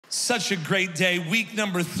Such a great day. Week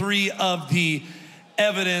number 3 of the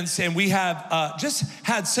evidence. And we have just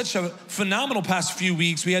had such a phenomenal past few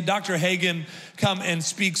weeks. We had Dr. Hagen come and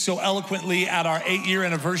speak so eloquently at our 8-year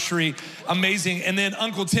anniversary. Amazing. And then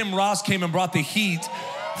Uncle Tim Ross came and brought the heat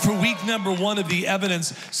for week number 1 of the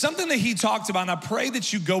evidence. Something that he talked about, and I pray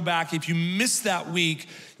that you go back. If you missed that week,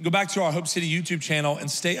 go back to our Hope City YouTube channel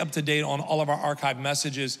and stay up to date on all of our archived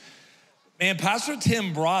messages. Man, Pastor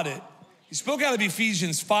Tim brought it. He spoke out of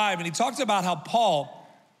Ephesians 5, and he talked about how Paul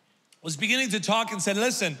was beginning to talk and said,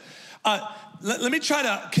 listen, let me try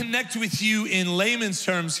to connect with you in layman's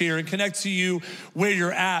terms here and connect to you where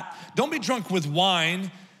you're at. Don't be drunk with wine.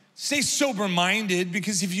 Stay sober-minded,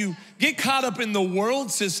 because if you get caught up in the world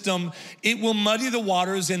system, it will muddy the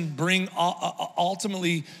waters and bring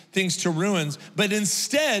ultimately things to ruins. But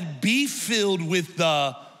instead, be filled with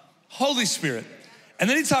the Holy Spirit. And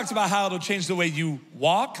then he talked about how it'll change the way you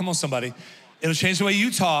walk. Come on, somebody. It'll change the way you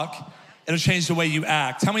talk. It'll change the way you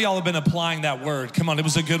act. How many of y'all have been applying that word? Come on, it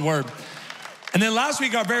was a good word. And then last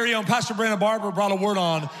week, our very own Pastor Brandon Barber brought a word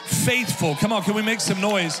on faithful. Come on, can we make some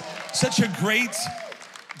noise? Such a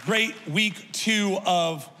great week 2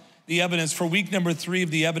 of the evidence. For week number 3 of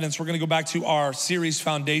the evidence, we're gonna go back to our series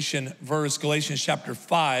foundation verse, Galatians chapter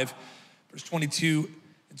 5, verse 22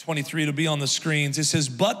 and 23. It'll be on the screens. It says,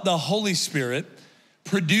 but the Holy Spirit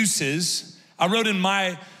produces, I wrote in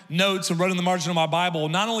my notes and wrote in the margin of my Bible,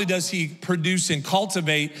 not only does he produce and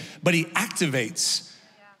cultivate, but he activates.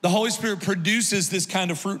 The Holy Spirit produces this kind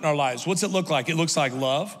of fruit in our lives. What's it look like? It looks like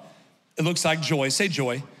love. It looks like joy. Say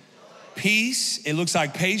joy. Peace. It looks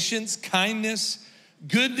like patience, kindness,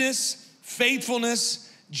 goodness,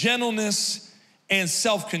 faithfulness, gentleness, and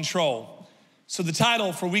self-control. So the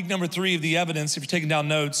title for week number 3 of the evidence, if you're taking down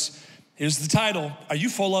notes, here's the title. Are you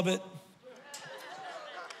full of it?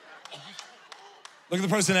 Look at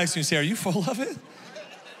the person next to you and say, are you full of it?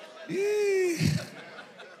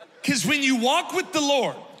 Because when you walk with the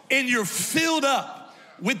Lord and you're filled up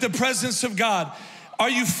with the presence of God, are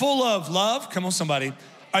you full of love? Come on, somebody.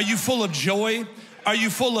 Are you full of joy? Are you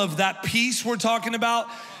full of that peace we're talking about?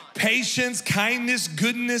 Patience, kindness,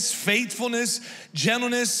 goodness, faithfulness,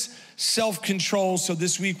 gentleness, self-control. So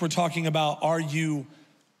this week we're talking about, are you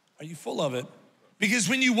full of it? Because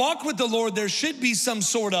when you walk with the Lord, there should be some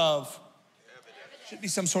sort of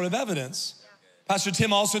evidence. Pastor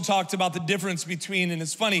Tim also talked about the difference between, and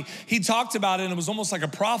it's funny, he talked about it and it was almost like a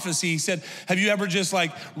prophecy. He said, have you ever just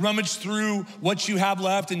like rummaged through what you have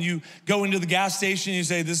left and you go into the gas station and you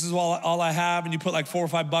say, this is all I have, and you put like $4 or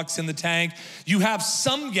 $5 in the tank. You have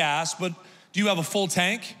some gas, but do you have a full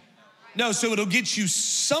tank? No, so it'll get you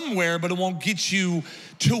somewhere, but it won't get you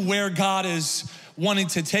to where God is wanting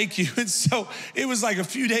to take you. And so it was like a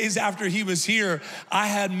few days after he was here, I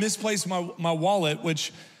had misplaced my wallet,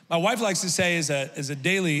 which my wife likes to say is a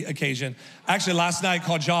daily occasion. Actually, last night I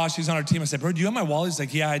called Josh, he's on our team. I said, bro, do you have my wallet? He's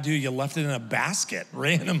like, yeah, I do. You left it in a basket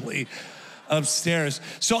randomly upstairs.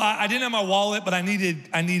 So I didn't have my wallet, but I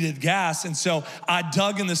needed gas. And so I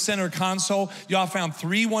dug in the center console. Y'all found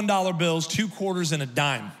 3 $1 bills, 2 quarters, and a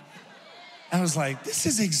dime. I was like, this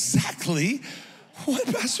is exactly what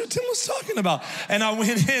Pastor Tim was talking about. And I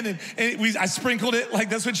went in and I sprinkled it, like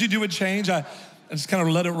that's what you do with change. I just kind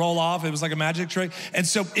of let it roll off. It was like a magic trick. And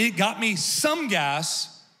so it got me some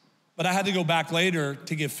gas, but I had to go back later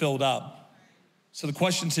to get filled up. So the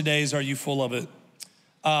question today is, are you full of it?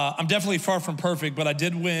 I'm definitely far from perfect, but I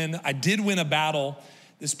did win a battle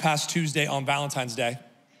this past Tuesday on Valentine's Day.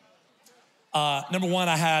 Number one,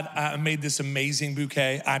 I made this amazing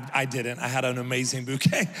bouquet. I didn't. I had an amazing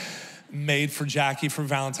bouquet made for Jackie for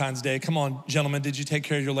Valentine's Day. Come on, gentlemen, did you take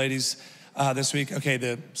care of your ladies this week? Okay,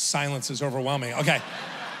 the silence is overwhelming. Okay.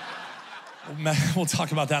 We'll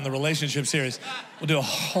talk about that in the relationship series. We'll do a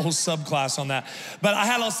whole subclass on that. But I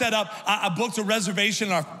had it all set up. I booked a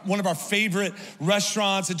reservation at one of our favorite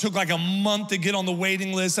restaurants. It took like a month to get on the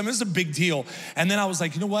waiting list. I mean, it's a big deal. And then I was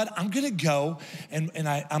like, you know what? I'm gonna go, and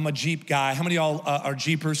I'm a Jeep guy. How many of y'all are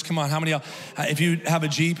Jeepers? Come on, how many of y'all, if you have a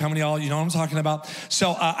Jeep, how many of y'all, you know what I'm talking about?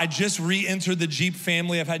 So I just re-entered the Jeep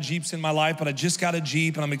family. I've had Jeeps in my life, but I just got a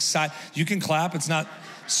Jeep and I'm excited. You can clap, it's not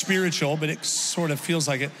spiritual, but it sort of feels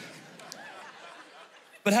like it.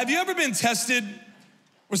 But have you ever been tested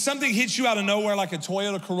where something hits you out of nowhere like a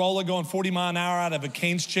Toyota Corolla going 40 miles an hour out of a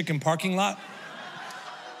Cane's Chicken parking lot?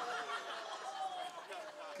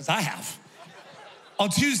 Because I have. On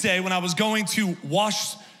Tuesday, when I was going to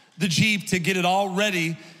wash the Jeep to get it all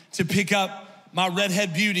ready to pick up my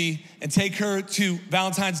redhead beauty and take her to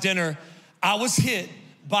Valentine's dinner, I was hit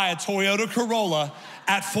by a Toyota Corolla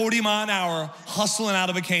at 40 miles an hour hustling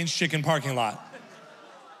out of a Cane's Chicken parking lot.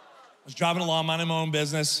 I was driving along, minding my own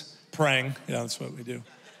business, praying. Yeah, that's what we do.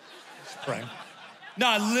 praying. No,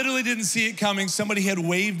 I literally didn't see it coming. Somebody had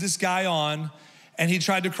waved this guy on, and he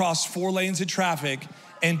tried to cross 4 lanes of traffic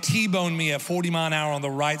and T-boned me at 40 miles an hour on the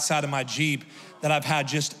right side of my Jeep that I've had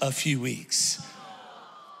just a few weeks.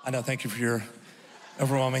 I know, thank you for your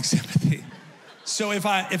overwhelming sympathy. So if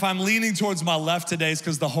I'm leaning towards my left today, it's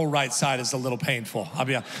because the whole right side is a little painful.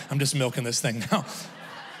 I'm just milking this thing now.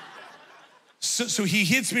 So he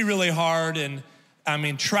hits me really hard and,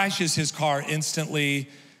 trashes his car instantly,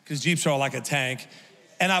 because Jeeps are like a tank.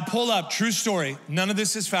 And I pull up, true story, none of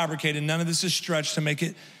this is fabricated, none of this is stretched to make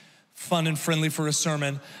it fun and friendly for a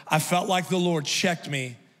sermon. I felt like the Lord checked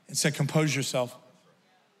me and said, compose yourself.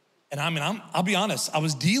 And I'll be honest, I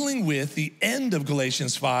was dealing with the end of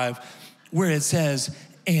Galatians 5 where it says,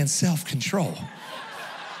 and self-control.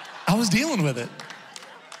 I was dealing with it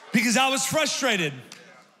because I was frustrated.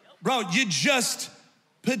 Bro, you just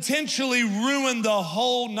potentially ruined the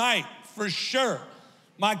whole night for sure.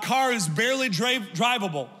 My car is barely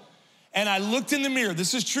drivable. And I looked in the mirror.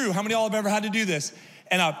 This is true. How many of y'all have ever had to do this?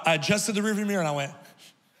 And I adjusted the rearview mirror and I went.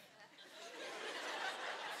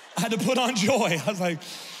 I had to put on Joy. I was like,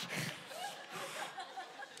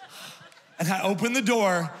 and I opened the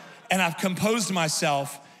door and I've composed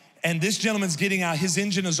myself. And this gentleman's getting out. His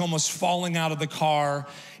engine is almost falling out of the car.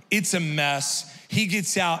 It's a mess. He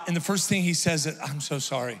gets out and the first thing he says is, I'm so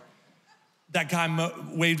sorry. That guy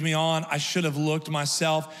waved me on. I should have looked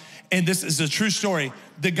myself. And this is a true story.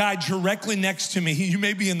 The guy directly next to me, you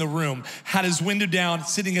may be in the room, had his window down,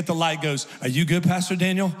 sitting at the light, goes, are you good, Pastor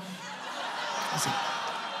Daniel? I was like,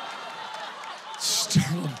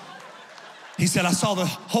 Sterling. He said, I saw the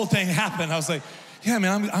whole thing happen. I was like, yeah,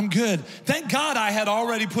 man, I'm good. Thank God I had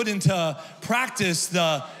already put into practice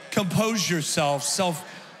the compose yourself,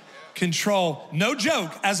 self-control. No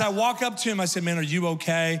joke. As I walk up to him, I said, man, are you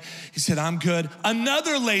okay? He said, I'm good.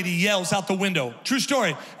 Another lady yells out the window. True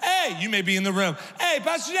story. Hey, you may be in the room. Hey,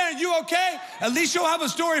 Pastor Dan, you okay? At least you'll have a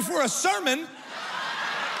story for a sermon.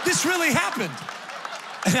 This really happened.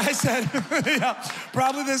 And I said, yeah,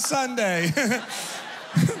 probably this Sunday.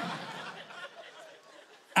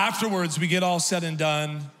 Afterwards, we get all said and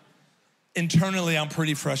done. Internally, I'm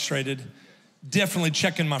pretty frustrated. Definitely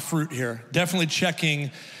checking my fruit here. Definitely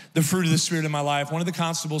checking the fruit of the Spirit in my life. One of the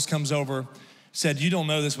constables comes over, said, you don't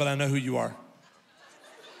know this, but I know who you are.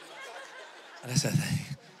 And I said,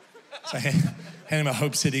 so I handed him a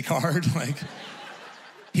Hope City card.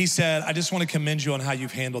 He said, I just want to commend you on how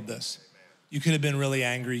you've handled this. You could have been really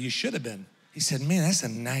angry. You should have been. He said, man, that's a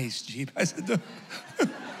nice Jeep. I said,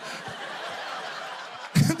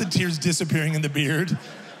 the tears disappearing in the beard.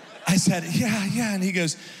 I said, yeah. And he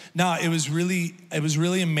goes, no, it was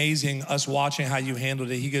really amazing us watching how you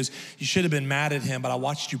handled it. He goes, you should have been mad at him, but I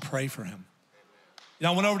watched you pray for him. You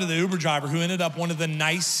know, I went over to the Uber driver who ended up one of the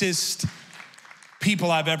nicest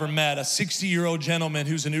people I've ever met, a 60-year-old gentleman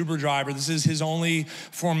who's an Uber driver. This is his only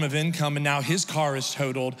form of income, and now his car is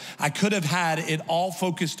totaled. I could have had it all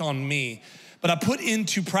focused on me, but I put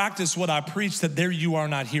into practice what I preached, that there you are,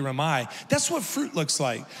 not here am I. That's what fruit looks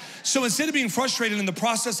like. So instead of being frustrated in the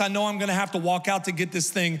process, I know I'm gonna have to walk out to get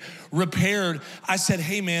this thing repaired. I said,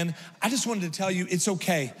 hey man, I just wanted to tell you, it's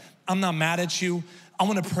okay. I'm not mad at you. I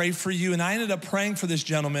wanna pray for you. And I ended up praying for this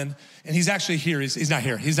gentleman, and he's actually here. He's not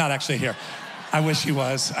here, he's not actually here. I wish he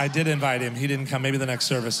was. I did invite him. He didn't come, maybe the next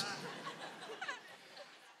service.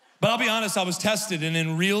 But I'll be honest, I was tested, and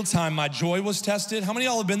in real time, my joy was tested. How many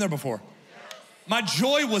of y'all have been there before? My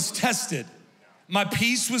joy was tested. My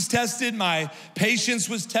peace was tested. My patience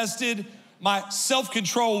was tested. My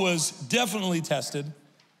self-control was definitely tested.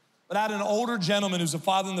 But I had an older gentleman who's a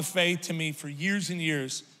father in the faith to me for years and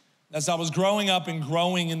years. As I was growing up and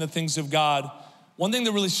growing in the things of God, one thing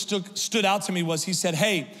that really stood out to me was he said,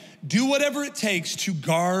 hey, do whatever it takes to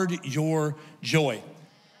guard your joy.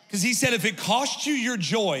 Because he said, if it costs you your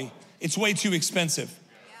joy, it's way too expensive.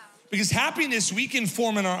 Because happiness we can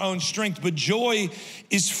form in our own strength, but joy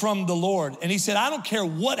is from the Lord. And he said, I don't care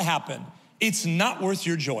what happened, it's not worth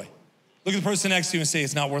your joy. Look at the person next to you and say,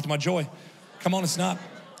 it's not worth my joy. Come on, it's not.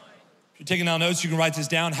 If you're taking down notes, you can write this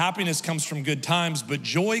down. Happiness comes from good times, but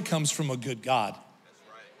joy comes from a good God.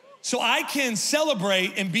 So I can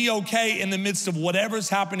celebrate and be okay in the midst of whatever's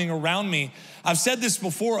happening around me. I've said this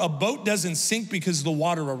before, a boat doesn't sink because of the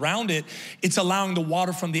water around it. It's allowing the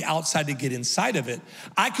water from the outside to get inside of it.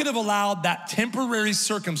 I could have allowed that temporary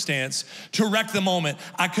circumstance to wreck the moment.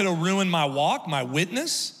 I could have ruined my walk, my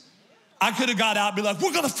witness. I could have got out and be like,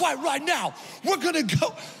 we're gonna fight right now. We're gonna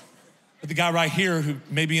go. But the guy right here who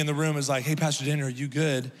may be in the room is like, hey, Pastor Daniel, are you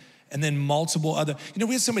good? and then multiple other.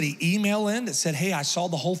 We had somebody email in that said, hey, I saw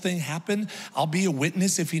the whole thing happen. I'll be a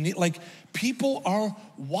witness if you need. Like, people are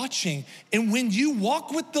watching. And when you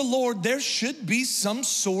walk with the Lord, there should be some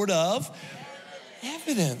sort of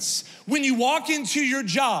evidence. When you walk into your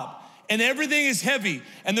job and everything is heavy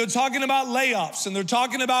and they're talking about layoffs and they're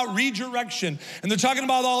talking about redirection and they're talking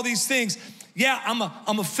about all these things, yeah,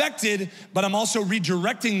 I'm affected, but I'm also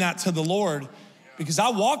redirecting that to the Lord because I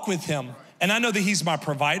walk with him. And I know that he's my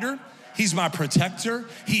provider, he's my protector,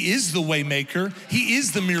 he is the way maker, he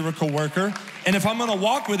is the miracle worker. And if I'm gonna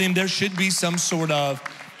walk with him, there should be some sort of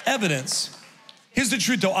evidence. Here's the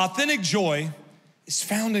truth though, authentic joy is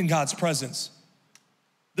found in God's presence.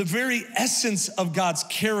 The very essence of God's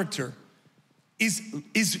character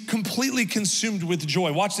is completely consumed with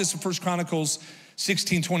joy. Watch this in 1 Chronicles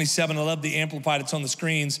 16:27. I love the Amplified, it's on the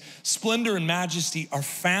screens. Splendor and majesty are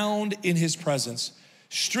found in his presence.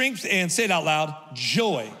 Strength and, say it out loud,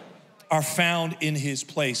 joy are found in his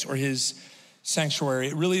place or his sanctuary.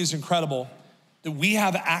 It really is incredible that we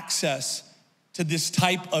have access to this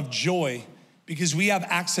type of joy because we have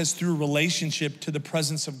access through relationship to the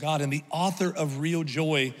presence of God, and the author of real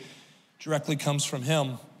joy directly comes from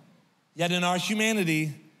him. Yet in our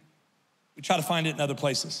humanity, we try to find it in other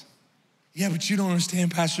places. Yeah, but you don't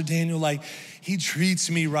understand, Pastor Daniel, like, he treats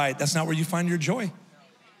me right. That's not where you find your joy.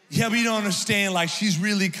 Yeah, but you don't understand, like, she's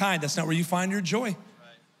really kind. That's not where you find your joy.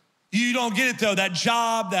 You don't get it though, that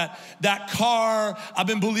job, that car, I've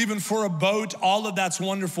been believing for a boat, all of that's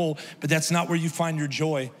wonderful, but that's not where you find your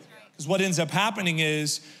joy. Because what ends up happening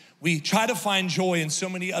is we try to find joy in so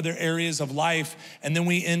many other areas of life, and then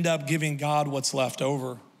we end up giving God what's left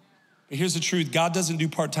over. But here's the truth, God doesn't do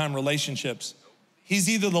part-time relationships. He's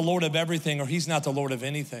either the Lord of everything or he's not the Lord of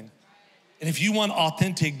anything. And if you want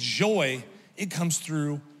authentic joy, it comes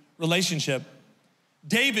through relationship.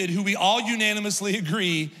 David, who we all unanimously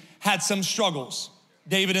agree had some struggles.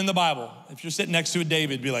 David in the Bible. If you're sitting next to a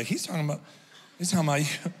David, be like, he's talking about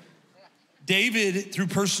you. David, through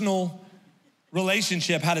personal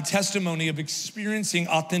relationship, had a testimony of experiencing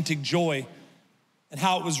authentic joy and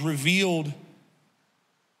how it was revealed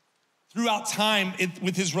throughout time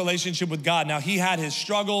with his relationship with God. Now, he had his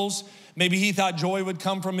struggles. Maybe he thought joy would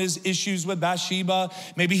come from his issues with Bathsheba.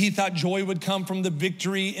 Maybe he thought joy would come from the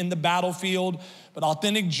victory in the battlefield. But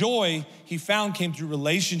authentic joy he found came through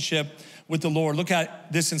relationship with the Lord. Look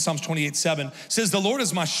at this in Psalms 28:7. It says, the Lord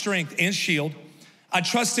is my strength and shield. I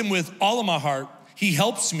trust him with all of my heart. He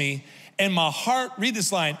helps me. And my heart, read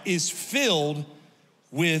this line, is filled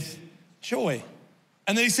with joy.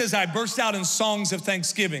 And then he says, I burst out in songs of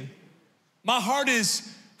thanksgiving. My heart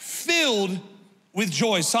is filled with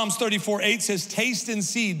joy. Psalms 34:8 says, taste and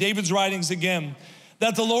see, David's writings again,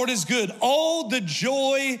 that the Lord is good. Oh, the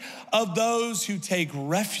joy of those who take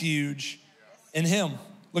refuge in him.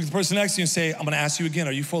 Look at the person next to you and say, I'm gonna ask you again,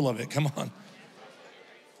 are you full of it? Come on.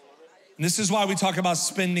 And this is why we talk about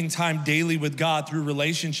spending time daily with God through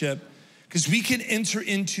relationship, because we can enter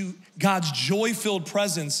into God's joy-filled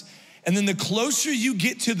presence, and then the closer you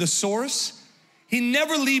get to the source, he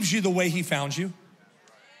never leaves you the way he found you.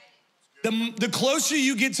 The closer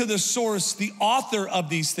you get to the source, the author of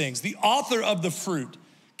these things, the author of the fruit,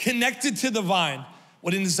 connected to the vine,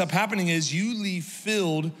 what ends up happening is you leave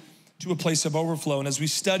filled to a place of overflow. And as we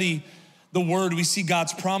study the word, we see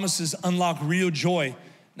God's promises unlock real joy,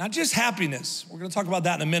 not just happiness. We're gonna talk about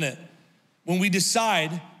that in a minute. When we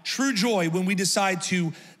decide, true joy, when we decide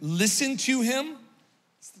to listen to him,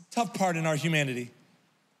 it's the tough part in our humanity,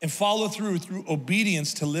 and follow through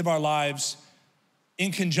obedience to live our lives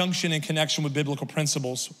in conjunction and connection with biblical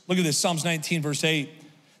principles. Look at this, Psalms 19:8.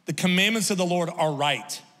 The commandments of the Lord are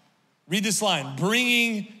right. Read this line,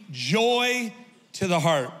 bringing joy to the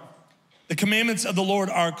heart. The commandments of the Lord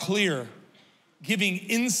are clear, giving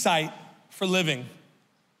insight for living.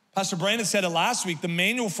 Pastor Brandon said it last week, the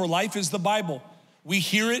manual for life is the Bible. We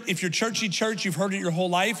hear it. If you're churchy church, you've heard it your whole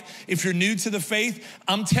life. If you're new to the faith,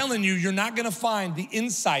 I'm telling you, you're not gonna find the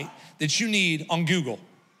insight that you need on Google.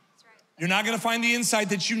 You're not gonna find the insight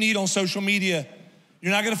that you need on social media.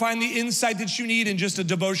 You're not gonna find the insight that you need in just a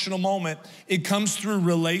devotional moment. It comes through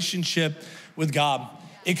relationship with God.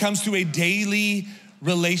 It comes through a daily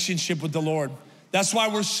relationship with the Lord. That's why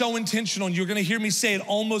we're so intentional, and you're gonna hear me say it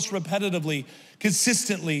almost repetitively,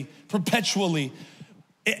 consistently, perpetually.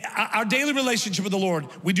 Our daily relationship with the Lord,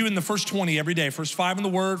 we do in the first 20 every day. First 5 in the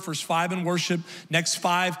word, first 5 in worship, next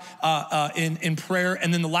 5 in prayer,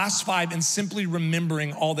 and then the last 5 in simply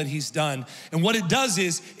remembering all that he's done. And what it does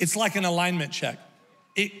is, it's like an alignment check.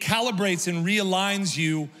 It calibrates and realigns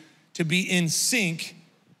you to be in sync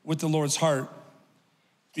with the Lord's heart.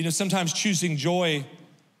 You know, sometimes choosing joy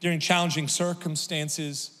during challenging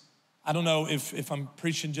circumstances I don't know if I'm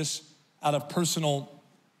preaching just out of personal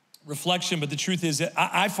reflection, but the truth is that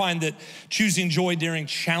I find that choosing joy during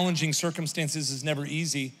challenging circumstances is never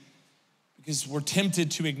easy because we're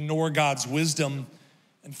tempted to ignore God's wisdom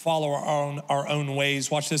and follow our own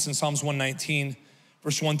ways. Watch this in Psalms 119,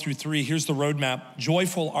 verse 1 through 3. Here's the roadmap.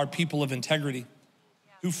 Joyful are people of integrity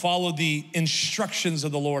who follow the instructions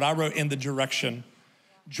of the Lord. I wrote in the direction.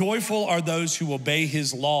 Joyful are those who obey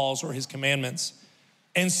his laws or his commandments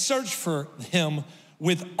and search for him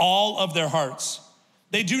with all of their hearts.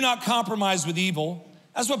 They do not compromise with evil.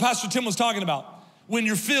 That's what Pastor Tim was talking about. When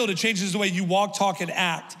you're filled, it changes the way you walk, talk, and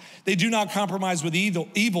act. They do not compromise with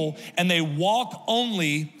evil, and they walk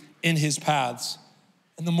only in his paths.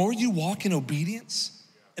 And the more you walk in obedience,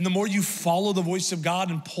 and the more you follow the voice of God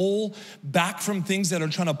and pull back from things that are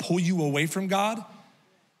trying to pull you away from God,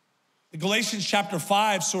 the Galatians chapter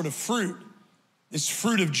 5 sort of fruit, this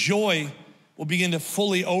fruit of joy will begin to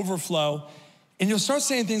fully overflow. And you'll start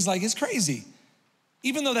saying things like, it's crazy.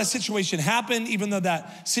 Even though that situation happened, even though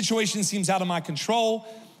that situation seems out of my control,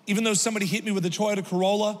 even though somebody hit me with a Toyota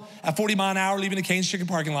Corolla at 40 miles an hour leaving a Cane's Chicken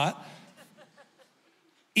parking lot,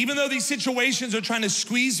 even though these situations are trying to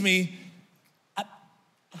squeeze me,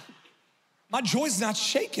 my joy's not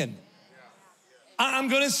shaken. I'm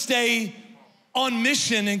gonna stay on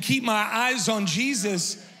mission and keep my eyes on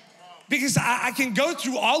Jesus because I can go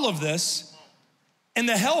through all of this and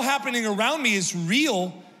the hell happening around me is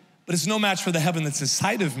real, but it's no match for the heaven that's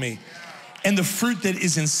inside of me and the fruit that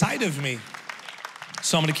is inside of me.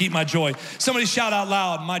 So I'm gonna keep my joy. Somebody shout out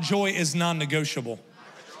loud, my joy is non-negotiable.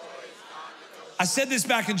 I said this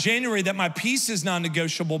back in January that my peace is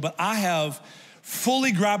non-negotiable, but I have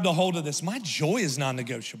fully grabbed a hold of this. My joy is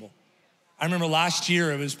non-negotiable. I remember last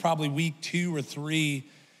year, it was probably week 2 or 3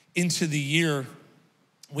 into the year,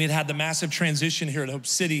 we had the massive transition here at Hope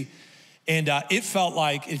City. And it felt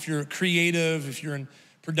like if you're creative, if you're in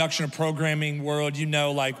production or programming world, you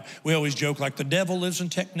know, like we always joke like the devil lives in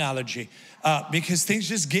technology because things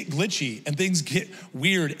just get glitchy and things get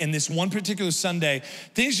weird. And this one particular Sunday,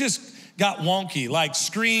 things just got wonky, like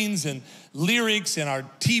screens and lyrics and our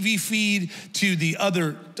TV feed to the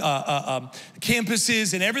other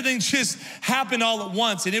campuses and everything just happened all at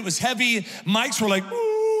once. And it was heavy. Mics were like,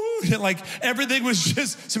 ooh, and like everything was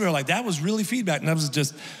just, some people were like, that was really feedback. And I was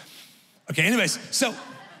just, okay, anyways. So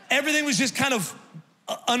everything was just kind of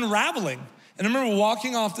unraveling. And I remember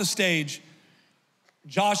walking off the stage,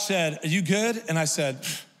 Josh said, are you good? And I said,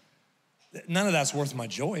 none of that's worth my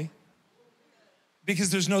joy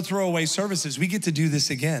because there's no throwaway services. We get to do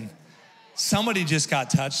this again. Somebody just got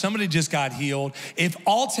touched. Somebody just got healed. If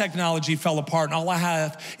all technology fell apart and all I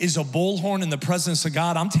have is a bullhorn in the presence of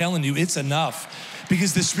God, I'm telling you, it's enough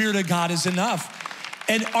because the Spirit of God is enough.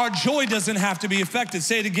 And our joy doesn't have to be affected.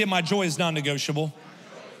 Say it again, my joy is non-negotiable.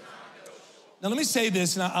 Now let me say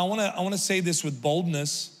this, and I wanna say this with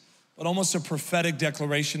boldness, but almost a prophetic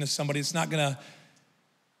declaration to somebody. It's not gonna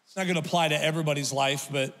apply to everybody's life,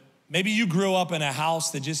 but maybe you grew up in a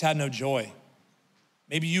house that just had no joy.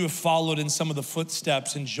 Maybe you have followed in some of the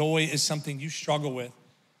footsteps and joy is something you struggle with.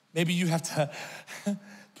 Maybe you have to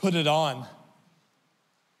put it on.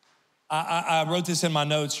 I wrote this in my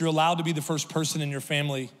notes. You're allowed to be the first person in your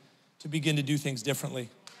family to begin to do things differently.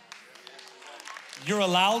 You're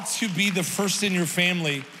allowed to be the first in your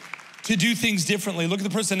family to do things differently. Look at the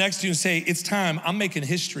person next to you and say, it's time, I'm making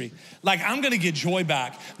history. Like I'm gonna get joy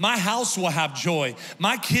back. My house will have joy.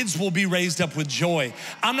 My kids will be raised up with joy.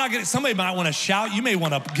 Somebody might wanna shout, you may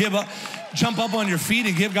wanna jump up on your feet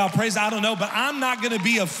and give God praise, I don't know, but I'm not gonna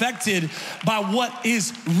be affected by what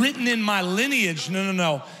is written in my lineage.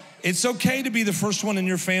 No. It's okay to be the first one in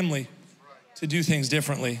your family to do things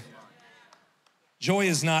differently. Joy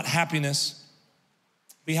is not happiness.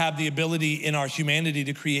 We have the ability in our humanity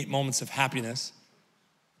to create moments of happiness.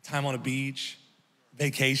 Time on a beach,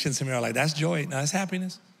 vacation. Some of you are like, that's joy. No, that's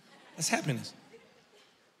happiness. That's happiness.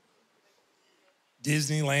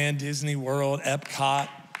 Disneyland, Disney World, Epcot,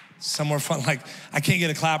 somewhere fun. Like, I can't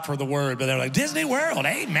get a clap for the word, but they're like, Disney World,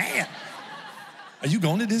 amen. Are you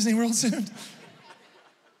going to Disney World soon?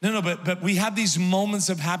 No, but we have these moments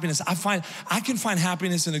of happiness. I can find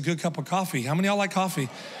happiness in a good cup of coffee. How many of y'all like coffee?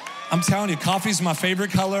 I'm telling you, coffee's my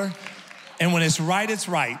favorite color. And when it's right, it's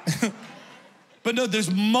right. But no, there's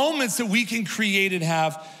moments that we can create and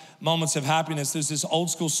have moments of happiness. There's this old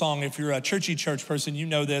school song. If you're a churchy church person, you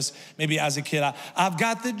know this. Maybe as a kid, I've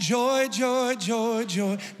got the joy, joy, joy,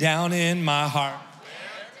 joy down in my heart.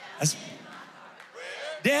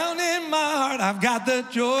 Down in my heart, I've got the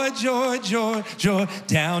joy, joy, joy, joy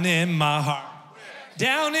down in my heart.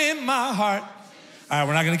 Down in my heart. All right,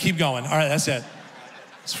 we're not gonna keep going. All right, that's it.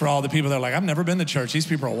 It's for all the people that are like, I've never been to church. These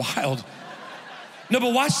people are wild. No,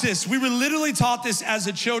 but watch this. We were literally taught this as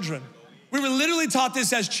children.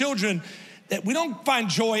 That we don't find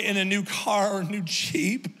joy in a new car or a new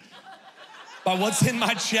Jeep, by what's in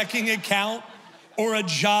my checking account or a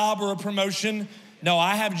job or a promotion. No,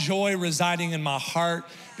 I have joy residing in my heart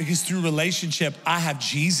because through relationship, I have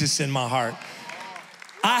Jesus in my heart.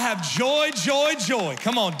 I have joy, joy, joy.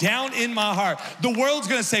 Come on, down in my heart. The world's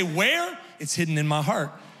gonna say, where? It's hidden in my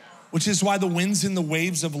heart, which is why the winds and the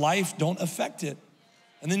waves of life don't affect it.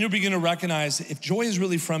 And then you'll begin to recognize if joy is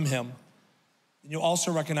really from him, then you'll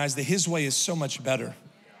also recognize that his way is so much better.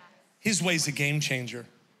 His way is a game changer.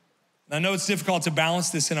 And I know it's difficult to balance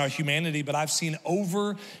this in our humanity, but I've seen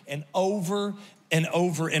over and over and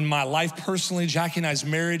over in my life personally, Jackie and I's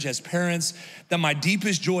marriage, as parents, that my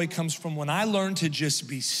deepest joy comes from when I learn to just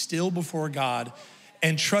be still before God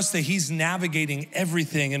and trust that he's navigating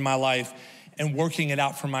everything in my life and working it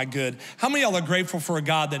out for my good. How many of y'all are grateful for a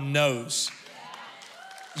God that knows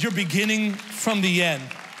you're beginning from the end?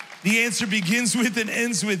 The answer begins with and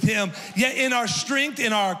ends with him. Yet in our strength,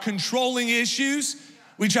 in our controlling issues,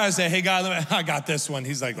 we try to say, hey God, I got this one.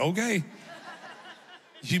 He's like, okay.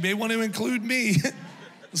 You may want to include me.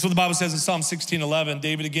 That's what the Bible says in Psalm 16:11.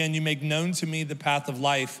 David, again, you make known to me the path of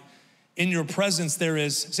life. In your presence there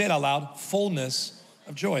is, say it out loud, fullness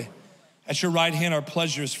of joy. At your right hand are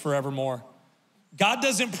pleasures forevermore. God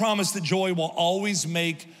doesn't promise that joy will always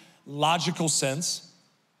make logical sense,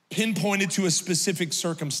 pinpointed to a specific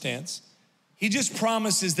circumstance. He just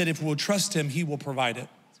promises that if we'll trust him, he will provide it.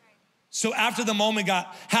 So after the moment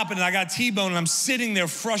happened and I got T-boned and I'm sitting there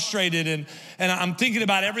frustrated and I'm thinking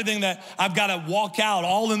about everything that I've got to walk out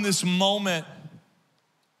all in this moment,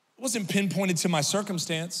 it wasn't pinpointed to my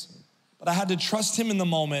circumstance, but I had to trust him in the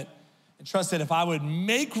moment and trust that if I would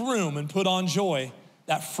make room and put on joy,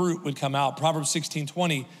 that fruit would come out. Proverbs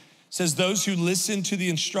 16:20 says, those who listen to the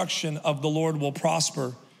instruction of the Lord will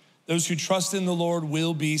prosper. Those who trust in the Lord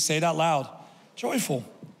will be, say it out loud, joyful.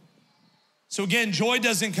 So again, joy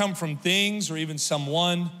doesn't come from things or even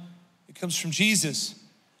someone. It comes from Jesus.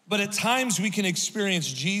 But at times we can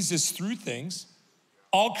experience Jesus through things.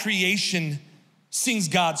 All creation sings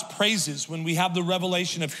God's praises. When we have the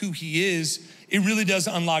revelation of who he is, it really does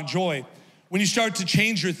unlock joy. When you start to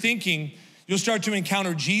change your thinking, you'll start to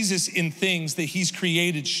encounter Jesus in things that he's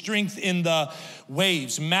created. Strength in the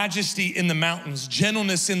waves, majesty in the mountains,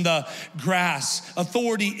 gentleness in the grass,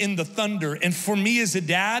 authority in the thunder. And for me as a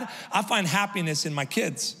dad, I find happiness in my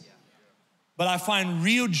kids. But I find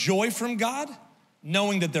real joy from God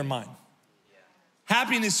knowing that they're mine.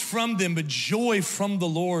 Happiness from them, but joy from the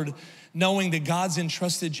Lord, knowing that God's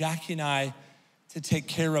entrusted Jackie and I to take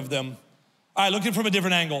care of them. All right, looking from a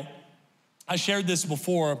different angle. I shared this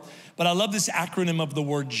before, but I love this acronym of the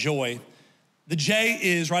word joy. The J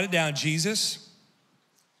is, write it down, Jesus.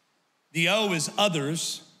 The O is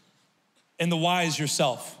others, and the Y is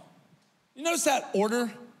yourself. You notice that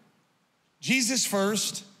order? Jesus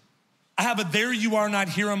first. I have a there you are, not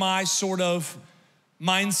here am I sort of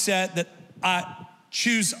mindset that I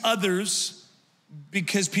choose others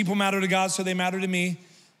because people matter to God, so they matter to me.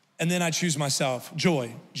 And then I choose myself.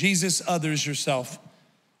 Joy, Jesus, others, yourself.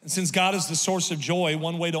 And since God is the source of joy,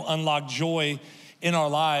 one way to unlock joy in our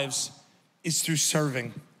lives is through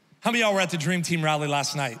serving. How many of y'all were at the Dream Team rally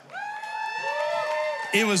last night?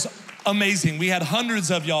 It was amazing. We had hundreds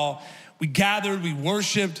of y'all. We gathered, we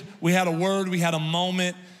worshiped, we had a word, we had a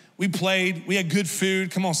moment, we played, we had good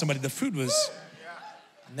food. Come on, somebody, the food was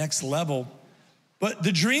next level. But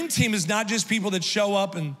the Dream Team is not just people that show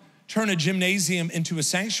up and turn a gymnasium into a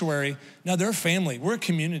sanctuary. No, they're a family, we're a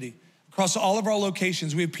community. Across all of our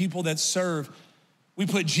locations, we have people that serve. We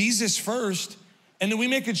put Jesus first, and then we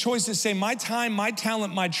make a choice to say, my time, my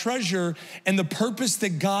talent, my treasure, and the purpose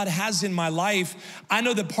that God has in my life. I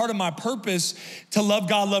know that part of my purpose to love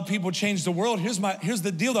God, love people, change the world. Here's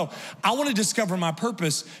the deal though. I want to discover my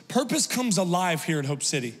purpose. Purpose comes alive here at Hope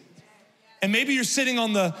City. And maybe you're sitting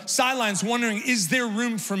on the sidelines wondering, is there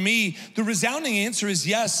room for me? The resounding answer is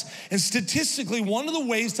yes. And statistically, one of the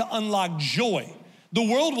ways to unlock joy, the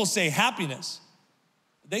world will say happiness.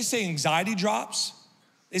 They say anxiety drops.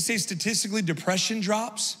 They say statistically depression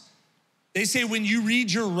drops. They say when you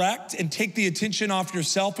redirect and take the attention off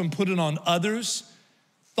yourself and put it on others,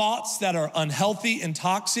 thoughts that are unhealthy and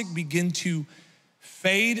toxic begin to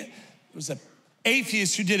fade. There was an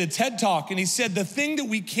atheist who did a TED Talk and he said the thing that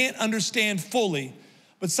we can't understand fully,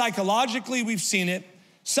 but psychologically we've seen it,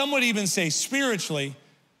 some would even say spiritually,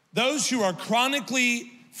 those who are chronically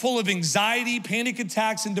full of anxiety, panic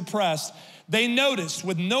attacks, and depressed, they noticed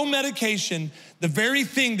with no medication, the very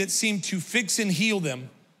thing that seemed to fix and heal them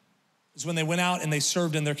is when they went out and they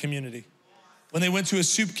served in their community. When they went to a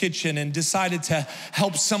soup kitchen and decided to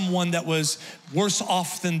help someone that was worse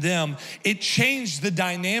off than them. It changed the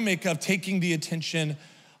dynamic of taking the attention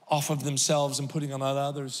off of themselves and putting on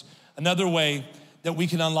others. Another way that we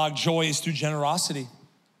can unlock joy is through generosity.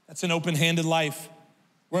 That's an open-handed life.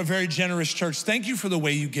 We're a very generous church. Thank you for the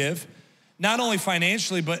way you give, not only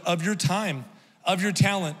financially, but of your time, of your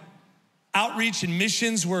talent. Outreach and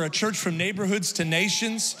missions, we're a church from neighborhoods to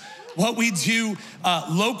nations. What we do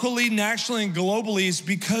locally, nationally, and globally is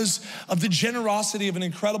because of the generosity of an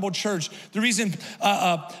incredible church. The reason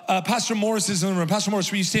Pastor Morris is in the room, Pastor Morris,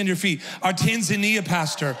 will you stand to your feet? Our Tanzania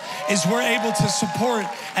pastor, is we're able to support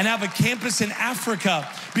and have a campus in Africa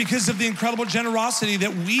because of the incredible generosity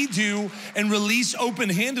that we do and release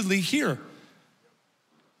open-handedly here.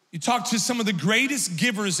 You talk to some of the greatest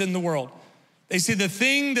givers in the world. They say the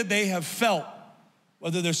thing that they have felt,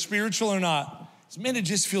 whether they're spiritual or not, is, man, it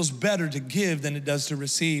just feels better to give than it does to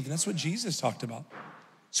receive. And that's what Jesus talked about.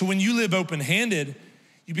 So when you live open-handed,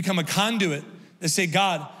 you become a conduit that say,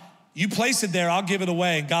 God, you place it there, I'll give it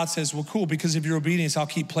away. And God says, well, cool, because of your obedience, I'll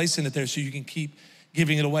keep placing it there so you can keep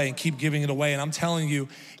giving it away and keep giving it away. And I'm telling you,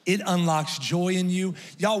 it unlocks joy in you.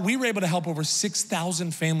 Y'all, we were able to help over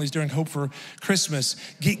 6,000 families during Hope for Christmas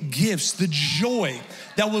get gifts, the joy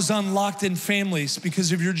that was unlocked in families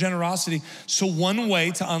because of your generosity. So one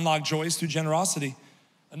way to unlock joy is through generosity.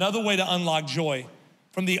 Another way to unlock joy,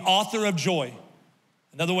 from the author of Joy,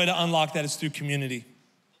 another way to unlock that is through community.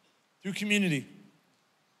 Through community.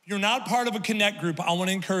 If you're not part of a connect group, I want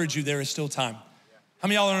to encourage you, there is still time. How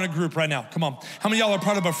many of y'all are in a group right now? Come on. How many of y'all are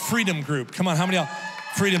part of a freedom group? Come on, how many of y'all?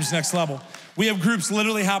 Freedom's next level. We have groups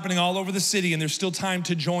literally happening all over the city, and there's still time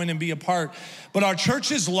to join and be a part. But our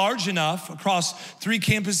church is large enough across 3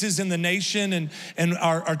 campuses in the nation, and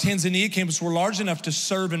our Tanzania campus, we're large enough to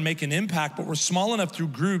serve and make an impact, but we're small enough through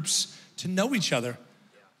groups to know each other.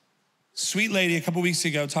 Sweet lady a couple weeks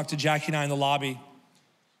ago talked to Jackie and I in the lobby,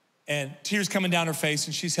 and tears coming down her face,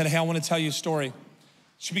 and she said, hey, I want to tell you a story.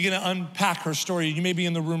 She began to unpack her story. You may be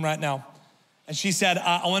in the room right now. And she said,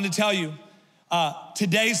 I wanted to tell you,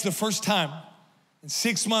 today's the first time in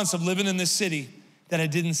 6 months of living in this city that I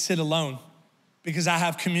didn't sit alone because I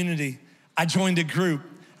have community. I joined a group.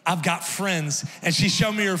 I've got friends. And she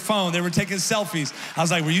showed me her phone. They were taking selfies. I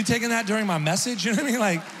was like, were you taking that during my message? You know what I mean?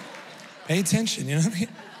 Like, pay attention, you know what I mean?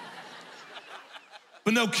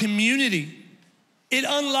 But no, community. It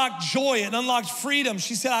unlocked joy. It unlocked freedom.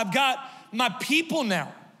 She said, I've got my people now.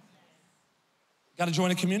 Got to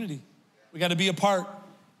join a community. We got to be a part.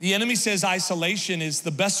 The enemy says isolation is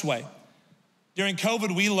the best way. During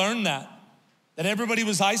COVID, we learned that everybody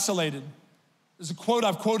was isolated. There's a quote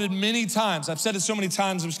I've quoted many times. I've said it so many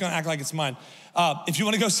times, I'm just gonna act like it's mine. If you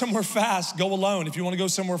wanna go somewhere fast, go alone. If you wanna go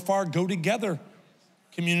somewhere far, go together.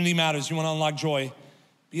 Community matters. You wanna unlock joy,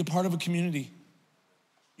 be a part of a community.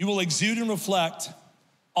 You will exude and reflect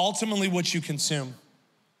ultimately what you consume.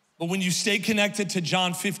 But when you stay connected to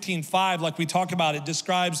John 15:5, like we talk about, it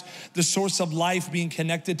describes the source of life being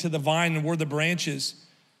connected to the vine and we're the branches.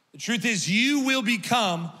 The truth is you will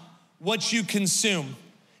become what you consume.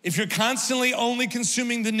 If you're constantly only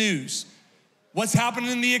consuming the news, what's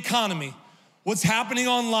happening in the economy, what's happening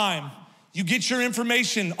online, you get your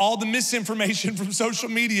information, all the misinformation from social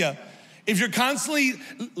media. If you're constantly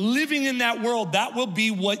living in that world, that will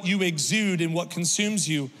be what you exude and what consumes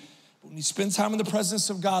you. When you spend time in the presence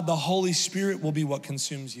of God, the Holy Spirit will be what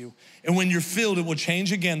consumes you. And when you're filled, it will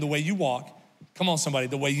change again the way you walk. Come on, somebody,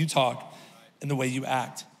 the way you talk and the way you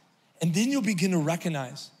act. And then you'll begin to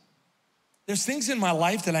recognize there's things in my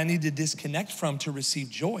life that I need to disconnect from to receive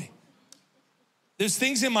joy. There's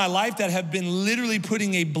things in my life that have been literally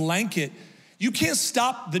putting a blanket. You can't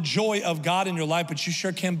stop the joy of God in your life, but you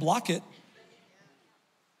sure can block it.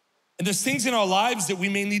 And there's things in our lives that we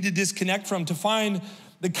may need to disconnect from to find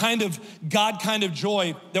the kind of God kind of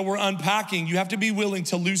joy that we're unpacking. You have to be willing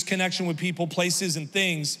to lose connection with people, places, and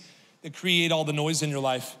things that create all the noise in your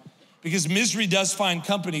life. Because misery does find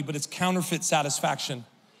company, but it's counterfeit satisfaction.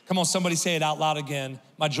 Come on, somebody say it out loud again.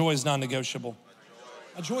 My joy is non-negotiable.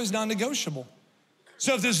 My joy is non-negotiable.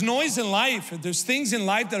 So if there's noise in life, if there's things in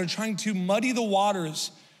life that are trying to muddy the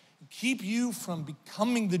waters, and keep you from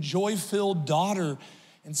becoming the joy-filled daughter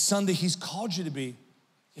and son that he's called you to be,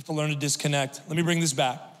 you have to learn to disconnect. Let me bring this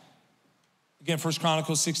back. Again, 1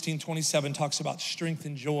 Chronicles 16:27 talks about strength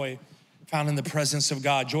and joy found in the presence of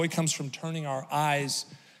God. Joy comes from turning our eyes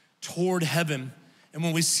toward heaven. And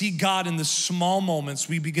when we see God in the small moments,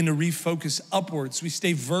 we begin to refocus upwards. We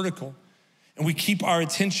stay vertical and we keep our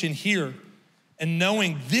attention here and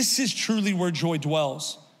knowing this is truly where joy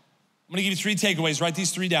dwells. I'm gonna give you 3 takeaways. Write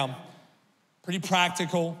these 3 down. Pretty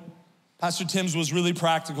practical. Pastor Tim's was really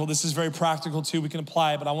practical. This is very practical too. We can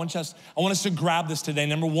apply it, but I want us to grab this today.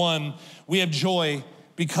 Number one, we have joy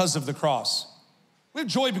because of the cross. We have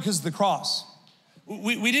joy because of the cross.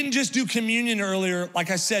 We didn't just do communion earlier,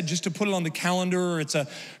 like I said, just to put it on the calendar, or it's a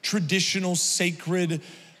traditional, sacred,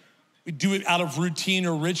 we do it out of routine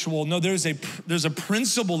or ritual. No, there's a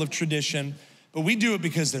principle of tradition, but we do it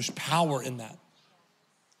because there's power in that.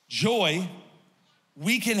 Joy,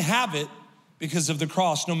 we can have it because of the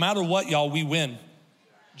cross. No matter what, y'all, we win.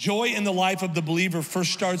 Joy in the life of the believer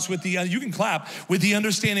first starts with you can clap, with the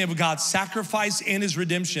understanding of God's sacrifice and his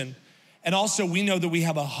redemption. And also we know that we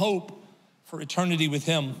have a hope for eternity with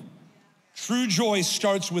him. True joy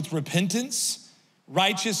starts with repentance,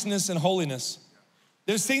 righteousness, and holiness.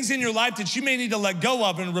 There's things in your life that you may need to let go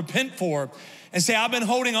of and repent for and say, I've been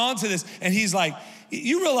holding on to this. And he's like,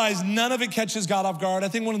 you realize none of it catches God off guard. I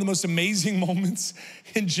think one of the most amazing moments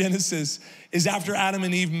in Genesis is after Adam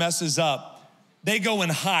and Eve messes up, they go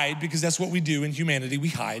and hide, because that's what we do in humanity. We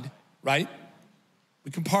hide, right?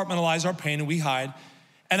 We compartmentalize our pain and we hide.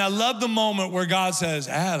 And I love the moment where God says,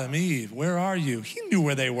 Adam, Eve, where are you? He knew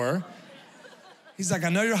where they were. He's like, I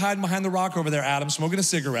know you're hiding behind the rock over there, Adam, smoking a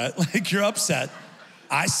cigarette. Like, you're upset.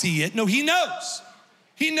 I see it. No, he knows.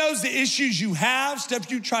 He knows the issues you have, stuff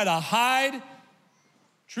you try to hide.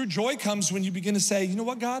 True joy comes when you begin to say, you know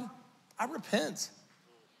what, God? I repent.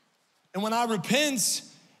 And when I repent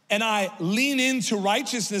and I lean into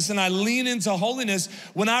righteousness and I lean into holiness,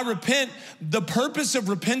 when I repent, the purpose of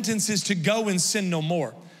repentance is to go and sin no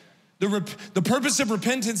more. The purpose of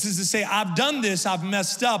repentance is to say, I've done this, I've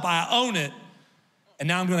messed up, I own it, and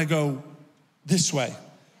now I'm gonna go this way.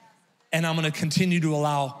 And I'm gonna continue to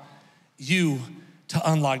allow you to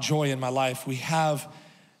unlock joy in my life. We have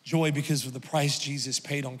joy because of the price Jesus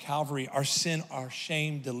paid on Calvary. Our sin, our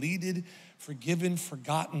shame deleted, forgiven,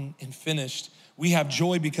 forgotten, and finished. We have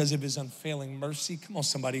joy because of his unfailing mercy. Come on,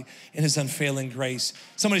 somebody, and his unfailing grace.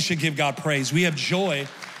 Somebody should give God praise. We have joy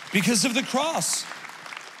because of the cross.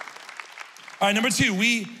 All right, number two,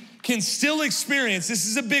 we can still experience, this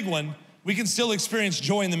is a big one, we can still experience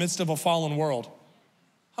joy in the midst of a fallen world.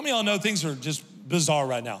 How many of y'all know things are just bizarre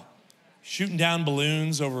right now? Shooting down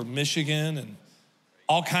balloons over Michigan and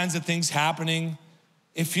all kinds of things happening.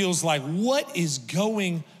 It feels like, what is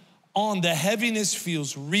going on? The heaviness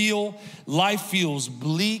feels real. Life feels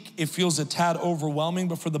bleak. It feels a tad overwhelming.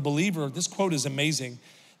 But for the believer, this quote is amazing.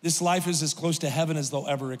 This life is as close to heaven as they'll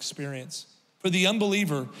ever experience. For the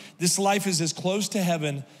unbeliever, this life is as close to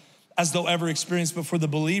heaven as they'll ever experience. But for the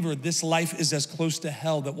believer, this life is as close to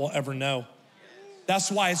hell that we'll ever know.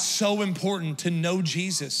 That's why it's so important to know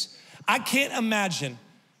Jesus. I can't imagine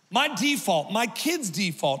my default, my kid's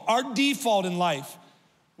default, our default in life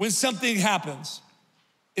when something happens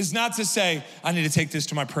is not to say, I need to take this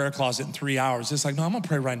to my prayer closet in 3 hours. It's like, no, I'm gonna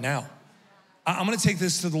pray right now. I'm gonna take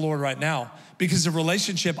this to the Lord right now. Because of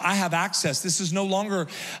relationship, I have access. This is no longer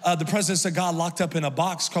the presence of God locked up in a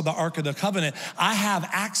box called the Ark of the Covenant. I have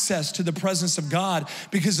access to the presence of God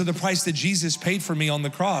because of the price that Jesus paid for me on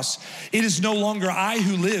the cross. It is no longer I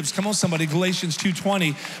who lives, come on somebody, Galatians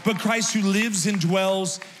 2:20, but Christ who lives and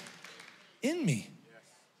dwells in me.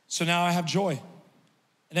 So now I have joy.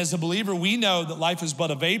 And as a believer, we know that life is but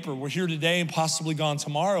a vapor. We're here today and possibly gone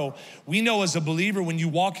tomorrow. We know as a believer, when you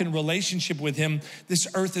walk in relationship with him, this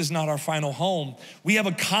earth is not our final home. We have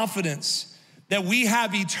a confidence that we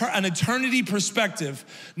have an eternity perspective,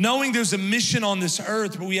 knowing there's a mission on this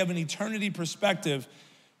earth, but we have an eternity perspective,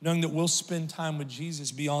 knowing that we'll spend time with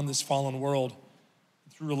Jesus beyond this fallen world.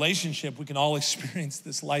 Through relationship, we can all experience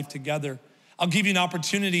this life together. I'll give you an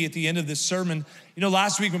opportunity at the end of this sermon. You know,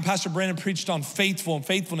 last week when Pastor Brandon preached on faithful and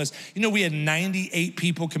faithfulness, you know, we had 98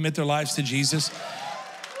 people commit their lives to Jesus.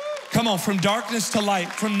 Come on, from darkness to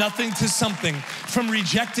light, from nothing to something, from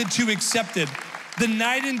rejected to accepted. The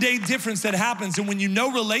night and day difference that happens. And when you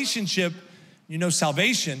know relationship, you know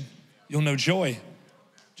salvation, you'll know joy.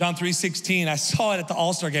 John 3:16, I saw it at the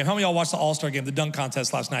All-Star game. How many of y'all watched the All-Star game, the dunk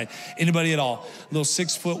contest last night? Anybody at all? A little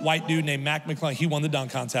 6-foot white dude named Mac McClung, he won the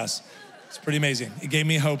dunk contest. It's pretty amazing. It gave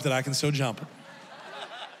me hope that I can still jump.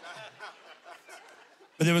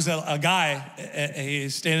 But there was a guy,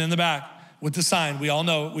 he's standing in the back with the sign. We all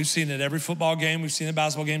know it. We've seen it every football game. We've seen it at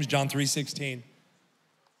basketball games, John 3:16.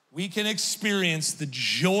 We can experience the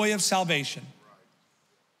joy of salvation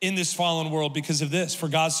in this fallen world because of this. For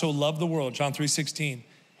God so loved the world, John 3:16,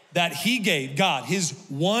 that he gave, God, his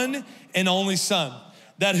one and only son,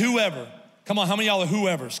 that whoever, come on, how many of y'all are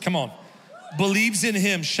whoever's? Come on. Believes in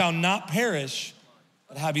him shall not perish,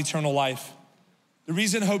 but have eternal life. The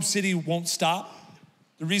reason Hope City won't stop,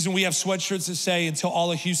 the reason we have sweatshirts that say, until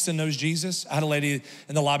all of Houston knows Jesus. I had a lady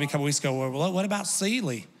in the lobby a couple weeks ago, well, what about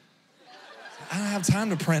Sealy? I don't have time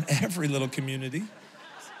to print every little community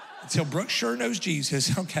until Brooke sure knows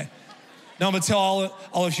Jesus. Okay. No, I'm gonna tell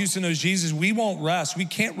all of Houston knows Jesus, we won't rest. We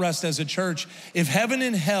can't rest as a church. If heaven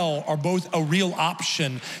and hell are both a real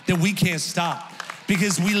option, then we can't stop.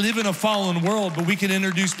 Because we live in a fallen world, but we can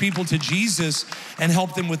introduce people to Jesus and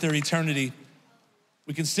help them with their eternity.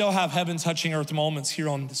 We can still have heaven touching earth moments here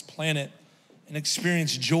on this planet and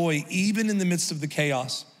experience joy even in the midst of the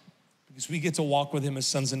chaos, because we get to walk with him as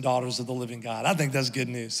sons and daughters of the living God. I think that's good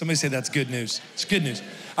news. Somebody say that's good news. It's good news.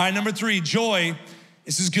 All right, number 3, joy.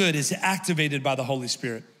 This is good. It's activated by the Holy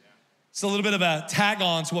Spirit. It's a little bit of a tag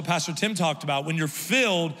on to what Pastor Tim talked about. When you're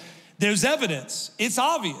filled, there's evidence. It's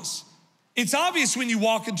obvious. It's obvious when you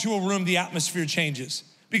walk into a room, the atmosphere changes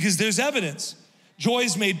because there's evidence. Joy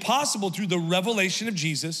is made possible through the revelation of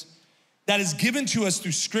Jesus that is given to us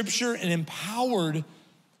through Scripture and empowered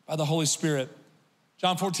by the Holy Spirit.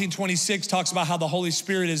 John 14:26 talks about how the Holy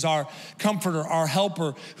Spirit is our comforter, our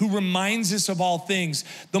helper, who reminds us of all things.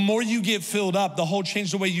 The more you get filled up, the whole change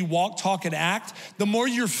the way you walk, talk, and act. The more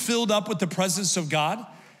you're filled up with the presence of God,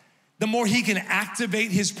 the more he can activate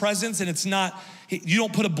his presence, and it's not, you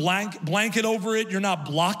don't put a blanket over it, you're not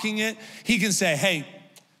blocking it. He can say, hey,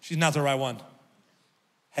 she's not the right one.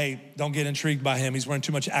 Hey, don't get intrigued by him. He's wearing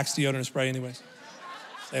too much Axe deodorant spray anyways.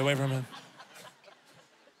 Stay away from him.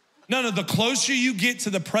 No, the closer you get to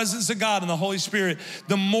the presence of God and the Holy Spirit,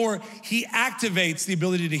 the more he activates the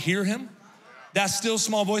ability to hear him. That still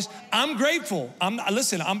small voice. I'm grateful.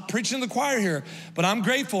 Listen, I'm preaching to the choir here, but I'm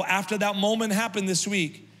grateful after that moment happened this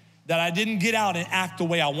week that I didn't get out and act the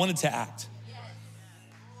way I wanted to act.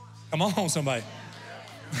 Come on, somebody.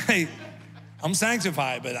 Hey, I'm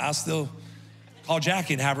sanctified, but I'll still call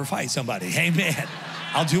Jackie and have her fight somebody. Amen.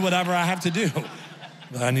 I'll do whatever I have to do.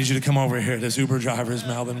 But I need you to come over here. This Uber driver is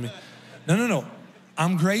mouthing me. No.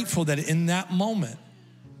 I'm grateful that in that moment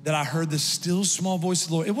that I heard the still small voice of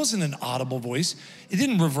the Lord. It wasn't an audible voice. It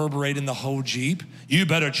didn't reverberate in the whole Jeep. You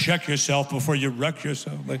better check yourself before you wreck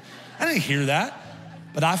yourself. Like, I didn't hear that.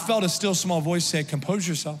 But I felt a still small voice say, compose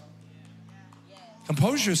yourself.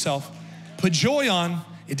 Compose yourself. Put joy on.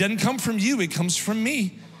 It doesn't come from you. It comes from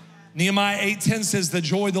me. Nehemiah 8:10 says, the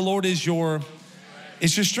joy of the Lord is your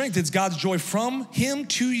strength. It's God's joy from him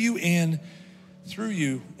to you and through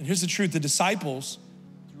you. And here's the truth. The disciples,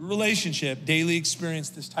 through relationship, daily experience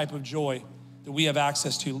this type of joy that we have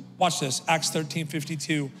access to. Watch this, Acts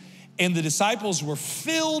 13:52. And the disciples were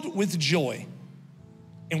filled with joy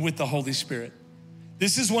and with the Holy Spirit.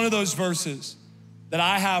 This is one of those verses that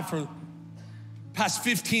I have for past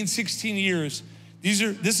 15, 16 years.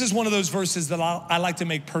 This is one of those verses that I like to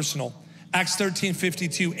make personal. Acts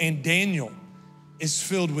 13:52, and Daniel is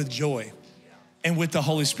filled with joy and with the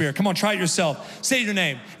Holy Spirit. Come on, try it yourself. Say your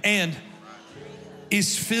name. And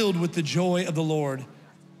is filled with the joy of the Lord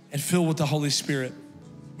and filled with the Holy Spirit.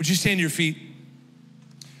 Would you stand to your feet?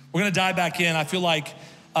 We're gonna dive back in. I feel like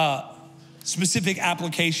specific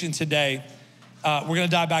application today. We're gonna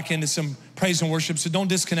dive back into some praise and worship, so don't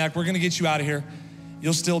disconnect. We're gonna get you out of here.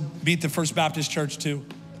 You'll still beat the First Baptist Church too.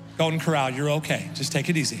 Golden Corral, you're okay. Just take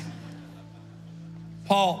it easy.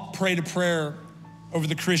 Paul prayed a prayer over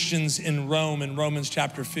the Christians in Rome in Romans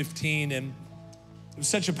chapter 15, and it was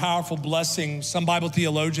such a powerful blessing. Some Bible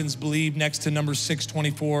theologians believe next to Numbers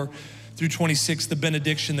 6:24 through 26, the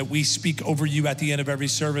benediction that we speak over you at the end of every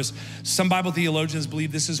service. Some Bible theologians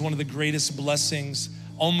believe this is one of the greatest blessings,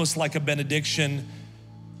 almost like a benediction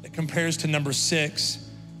that compares to number 6.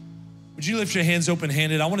 Would you lift your hands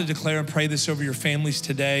open-handed? I want to declare and pray this over your families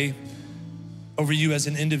today, over you as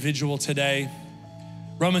an individual today.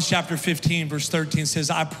 Romans chapter 15, verse 13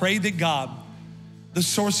 says, I pray that God, the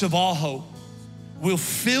source of all hope, will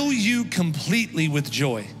fill you completely with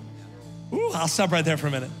joy. Ooh, I'll stop right there for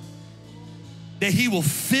a minute. That he will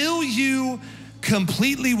fill you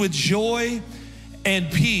completely with joy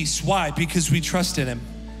and peace. Why? Because we trust in him.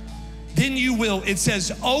 Then you will, it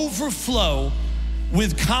says, overflow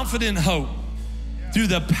with confident hope through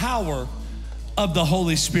the power of the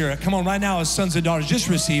Holy Spirit. Come on, right now as sons and daughters, just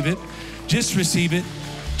receive it. Just receive it.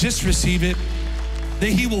 Just receive it. That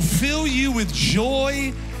he will fill you with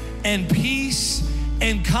joy and peace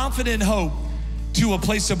and confident hope to a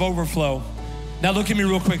place of overflow. Now look at me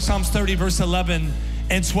real quick. Psalms 30, verse 11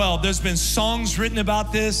 and 12. There's been songs written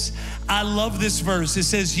about this. I love this verse. It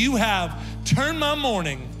says, you have turned my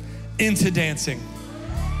mourning into dancing.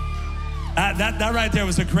 That right there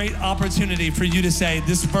was a great opportunity for you to say,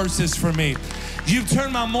 this verse is for me. You've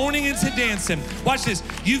turned my mourning into dancing. Watch this.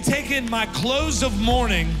 You've taken my clothes of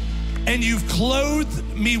mourning and you've clothed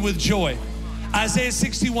me with joy. Isaiah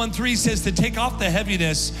 61:3 says to take off the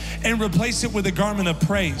heaviness and replace it with a garment of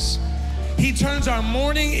praise. He turns our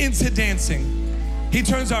mourning into dancing. He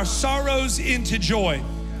turns our sorrows into joy.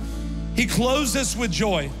 He clothes us with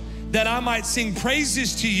joy, that I might sing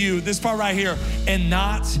praises to you, this part right here, and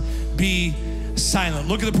not be silent.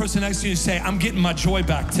 Look at the person next to you and say, I'm getting my joy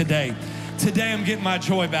back today. Today I'm getting my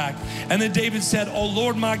joy back. And then David said, oh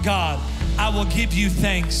Lord my God, I will give you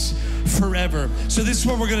thanks forever. So this is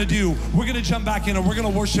what we're gonna do. We're gonna jump back in and we're gonna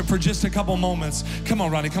worship for just a couple moments. Come on,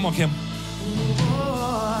 Ronnie, come on, Kim.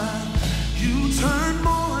 You turn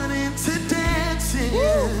mourning to dancing.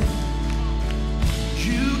 Woo.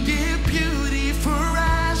 You give beauty for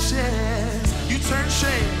ashes. You turn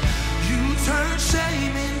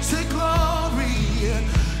shame into glory.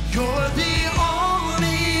 You're the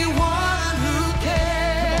only one who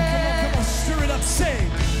can. Come on, stir it up, say.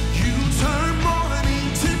 You turn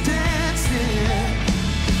mourning to dancing.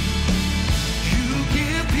 You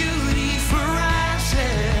give beauty for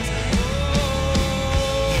ashes.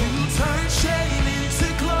 You turn shame into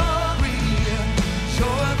glory.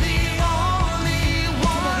 You're the only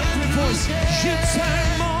one who can. You turn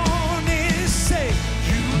mourning, say.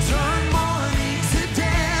 You turn mourning to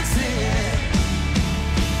dancing.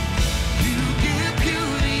 You give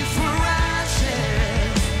beauty for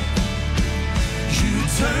ashes. You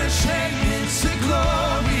turn shame into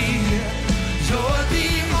glory. You're the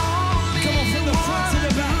only Come on, from the front to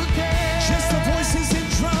the back. Just the voices and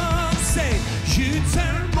drums, say. You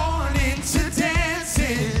turn mourning to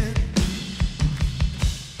dancing.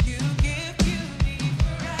 You give beauty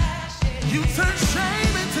for ashes. You turn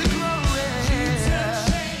shame into glory.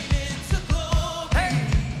 Hey,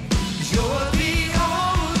 you're the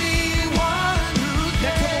only one who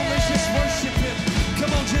Yeah, come on, let's just worship him. Come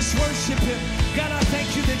on, just worship him. God, I thank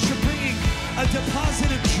you that you're bringing a deposit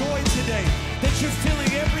of joy today, that you're filling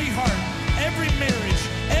every heart, every marriage,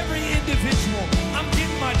 every individual. I'm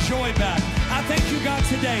getting my joy back. I thank you, God,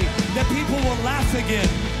 today that people will laugh again,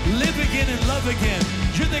 live again, and love again.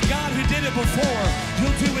 You're the God who did it before.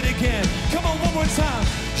 You'll do it again. Come on, one more time.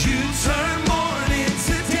 You turn mourning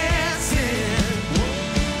to dancing.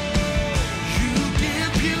 You give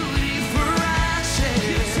beauty for ashes.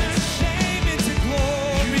 You turn shame into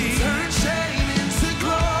glory. You turn shame into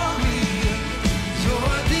glory.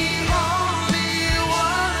 You're the only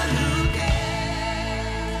one who can.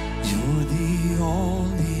 You're the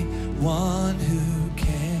only one who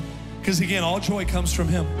can. Because again, all joy comes from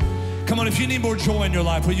him. Come on, if you need more joy in your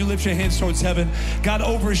life, will you lift your hands towards heaven? God,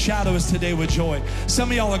 overshadow us today with joy.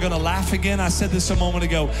 Some of y'all are gonna laugh again. I said this a moment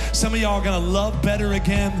ago. Some of y'all are gonna love better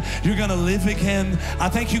again. You're gonna live again. I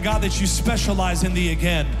thank you, God, that you specialize in the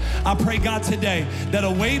again. I pray, God, today that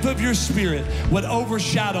a wave of your spirit would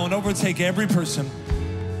overshadow and overtake every person.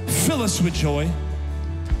 Fill us with joy.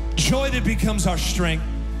 Joy that becomes our strength.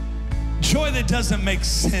 Joy that doesn't make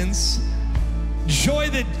sense. Joy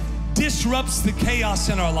that disrupts the chaos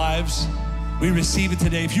in our lives. We receive it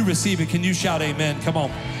today. If you receive it, can you shout amen? Come on.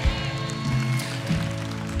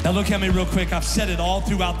 Now look at me real quick. I've said it all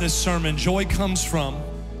throughout this sermon. Joy comes from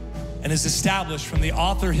and is established from the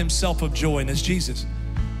author himself of joy, and it's Jesus.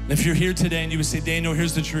 And if you're here today and you would say, Daniel,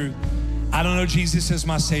 here's the truth. I don't know Jesus as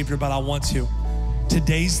my Savior, but I want to.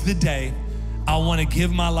 Today's the day I want to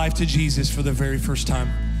give my life to Jesus for the very first time.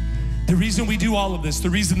 The reason we do all of this, the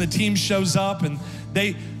reason the team shows up and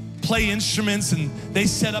they play instruments and they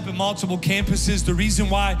set up at multiple campuses, the reason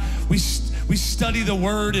why we study the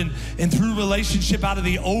word and through relationship out of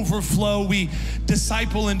the overflow, we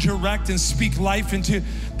disciple and direct and speak life into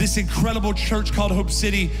this incredible church called Hope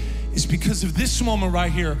City is because of this moment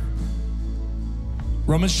right here.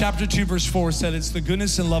 Romans chapter 2 verse 4 said it's the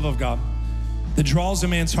goodness and love of God that draws a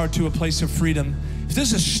man's heart to a place of freedom. If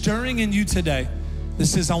there's a stirring in you today that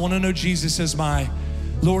says, I want to know Jesus as my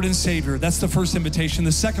Lord and Savior, that's the first invitation.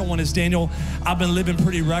 The second one is, Daniel, I've been living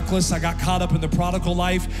pretty reckless. I got caught up in the prodigal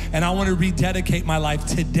life, and I want to rededicate my life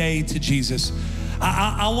today to Jesus.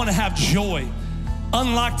 I want to have joy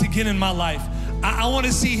unlocked again in my life. I want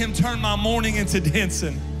to see him turn my mourning into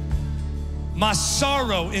dancing, my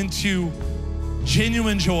sorrow into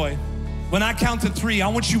genuine joy. When I count to 3, I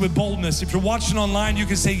want you with boldness. If you're watching online, you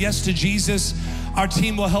can say yes to Jesus. Our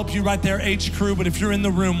team will help you right there, HCrew. But if you're in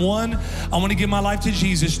the room, 1, I want to give my life to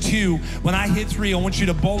Jesus. 2, when I hit 3, I want you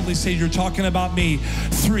to boldly say, you're talking about me.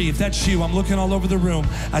 3, if that's you, I'm looking all over the room.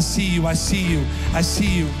 I see you, I see you, I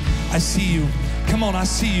see you, I see you. Come on, I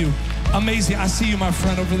see you. Amazing, I see you, my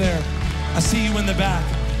friend, over there. I see you in the back.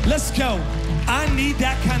 Let's go. I need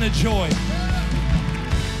that kind of joy.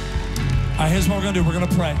 All right, here's what we're gonna do. We're gonna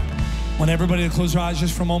pray. I want everybody to close their eyes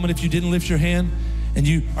just for a moment. If you didn't lift your hand and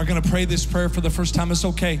you are gonna pray this prayer for the first time, it's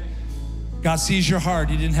okay. God sees your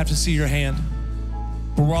heart. You didn't have to see your hand.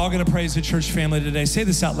 But we're all gonna pray as a church family today. Say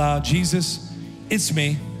this out loud. Jesus, it's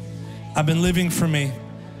me. I've been living for me.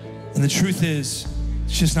 And the truth is,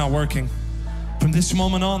 it's just not working. From this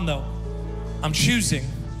moment on though, I'm choosing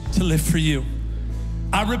to live for you.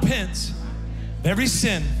 I repent of every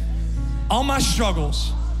sin, all my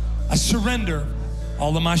struggles. I surrender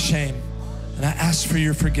all of my shame, and I ask for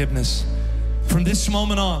your forgiveness. From this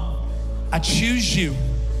moment on, I choose you,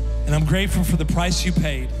 and I'm grateful for the price you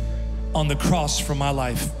paid on the cross for my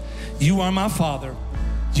life. You are my Father.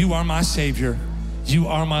 You are my Savior. You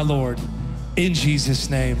are my Lord. In Jesus'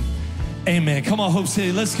 name, amen. Come on, Hope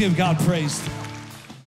City, let's give God praise.